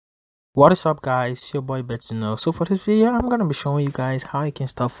What is up, guys? It's your boy Betsuno. So for this video, I'm gonna be showing you guys how you can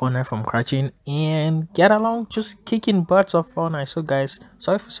stop Fortnite from crashing and get along just kicking butts of Fortnite. So guys,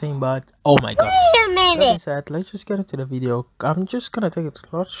 sorry for saying but oh my god. Wait a minute. That being said, let's just get into the video. I'm just gonna take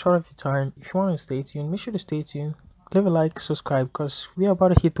a lot short of your time. If you want to stay tuned, make sure to stay tuned. Leave a like, subscribe, because we are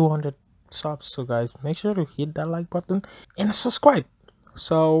about to hit 200 subs. So guys, make sure to hit that like button and subscribe.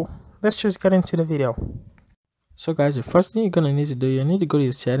 So let's just get into the video. So guys, the first thing you're gonna need to do, you need to go to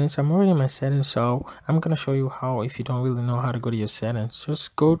your settings. I'm already in my settings, so I'm gonna show you how. If you don't really know how to go to your settings,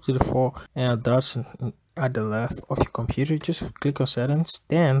 just go to the four dots at the left of your computer. Just click on settings,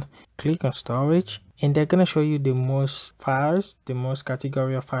 then click on storage, and they're gonna show you the most files, the most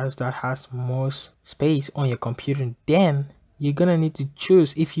category of files that has most space on your computer. Then you're gonna need to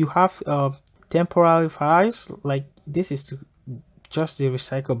choose if you have temporary files, like this is just the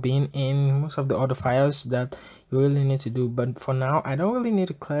recycle bin and most of the other files that you really need to do. But for now, I don't really need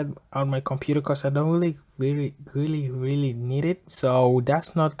to clear out my computer because I don't really need it, so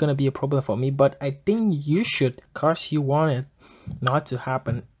that's not gonna be a problem for me. But I think you should, because you want it not to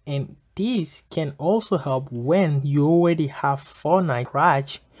happen. And this can also help when you already have Fortnite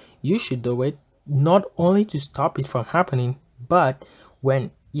crash. You should do it not only to stop it from happening, but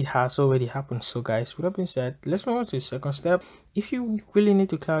when it has already happened. So guys, with that being said, let's move on to the second step. If you really need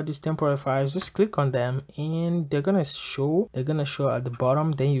to clear out these temporary files, just click on them and they're gonna show at the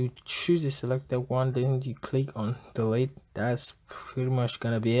bottom. Then you choose the selected one, then you click on delete. That's pretty much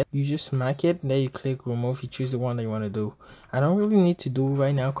gonna be it. You just mark it, then you click remove. You choose the one that you want to do. I don't really need to do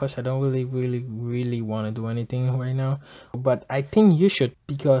right now because I don't really want to do anything right now, but I think you should,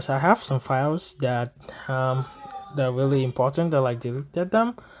 because I have some files that they're really important. I like deleted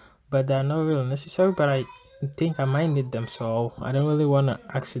them, but they're not really necessary, but I think I might need them, so I don't really want to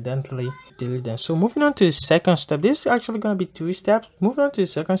accidentally delete them. So moving on to the second step, this is actually going to be 3 steps. Moving on to the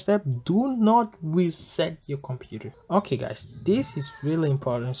second step, do not reset your computer. Okay guys, this is really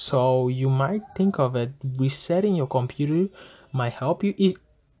important. So you might think of it, resetting your computer might help you.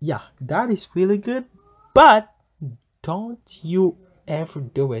 Yeah, that is really good, but don't you ever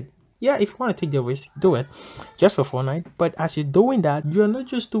do it. Yeah, if you want to take the risk, do it just for Fortnite. But as you're doing that, you're not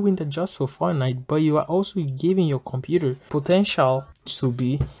just doing that just for Fortnite, but you are also giving your computer potential to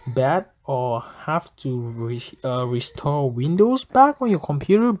be bad or have to restore Windows back on your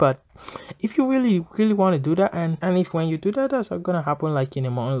computer. But if you really want to do that, and if when you do that, that's not gonna happen like in a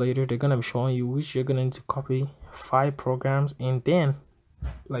month later, they're gonna be showing you which you're gonna need to copy 5 programs and then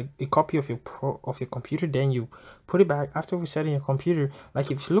like a copy of your computer, then you put it back after resetting your computer. Like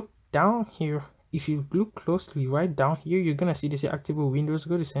if you look down here, if you look closely right down here, you're gonna see this activate Windows.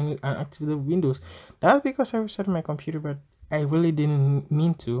 Go to send and activate Windows. That's because I reset my computer, but I really didn't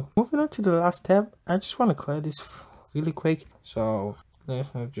mean to. Moving on to the last step, I just want to clear this really quick, so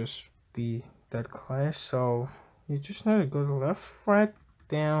let's not just be that clear. So you just need to go to left, right,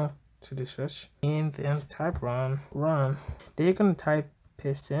 down to the search, and then type run. Then you're gonna type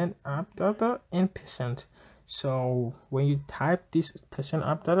 %app data and %. So when you type this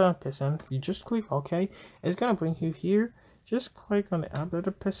 %app data and %, you just click OK. It's gonna bring you here. Just click on the app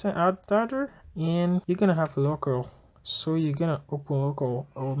data %app data, and you're gonna have local. So you're gonna open local.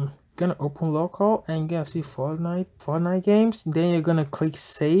 And you're gonna see Fortnite games. Then you're gonna click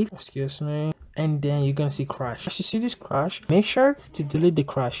save. Excuse me. And then you're gonna see crash. As you see this crash, make sure to delete the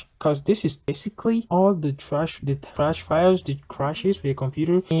crash, because this is basically all the trash files, the crashes for your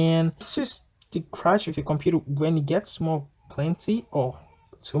computer. And it's just the crash of your computer. When it gets more plenty or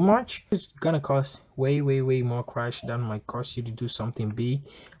too much, it's gonna cause way more crash than might cost you to do something big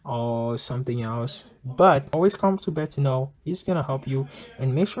or something else. But always come to Betsuno, it's gonna help you.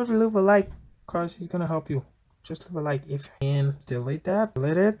 And make sure to leave a like, because it's gonna help you. Just leave a like. If and delete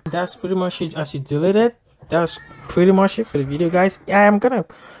it. That's pretty much it. As you delete it, that's pretty much it for the video, guys. Yeah, I'm gonna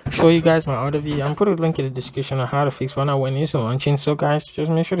show you guys my other video. I'm putting a link in the description on how to fix Fortnite when it's launching. So guys,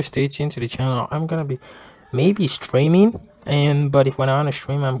 just make sure to stay tuned to the channel. I'm gonna be maybe streaming, but if when I want to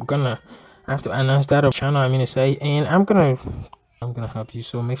stream, I'm gonna have to announce that on channel, I mean to say, and I'm gonna help you.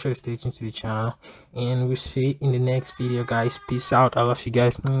 So make sure to stay tuned to the channel, and we'll see in the next video, guys. Peace out. I love you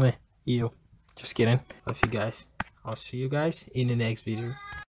guys. Ew. Just kidding. Love you guys. I'll see you guys in the next video.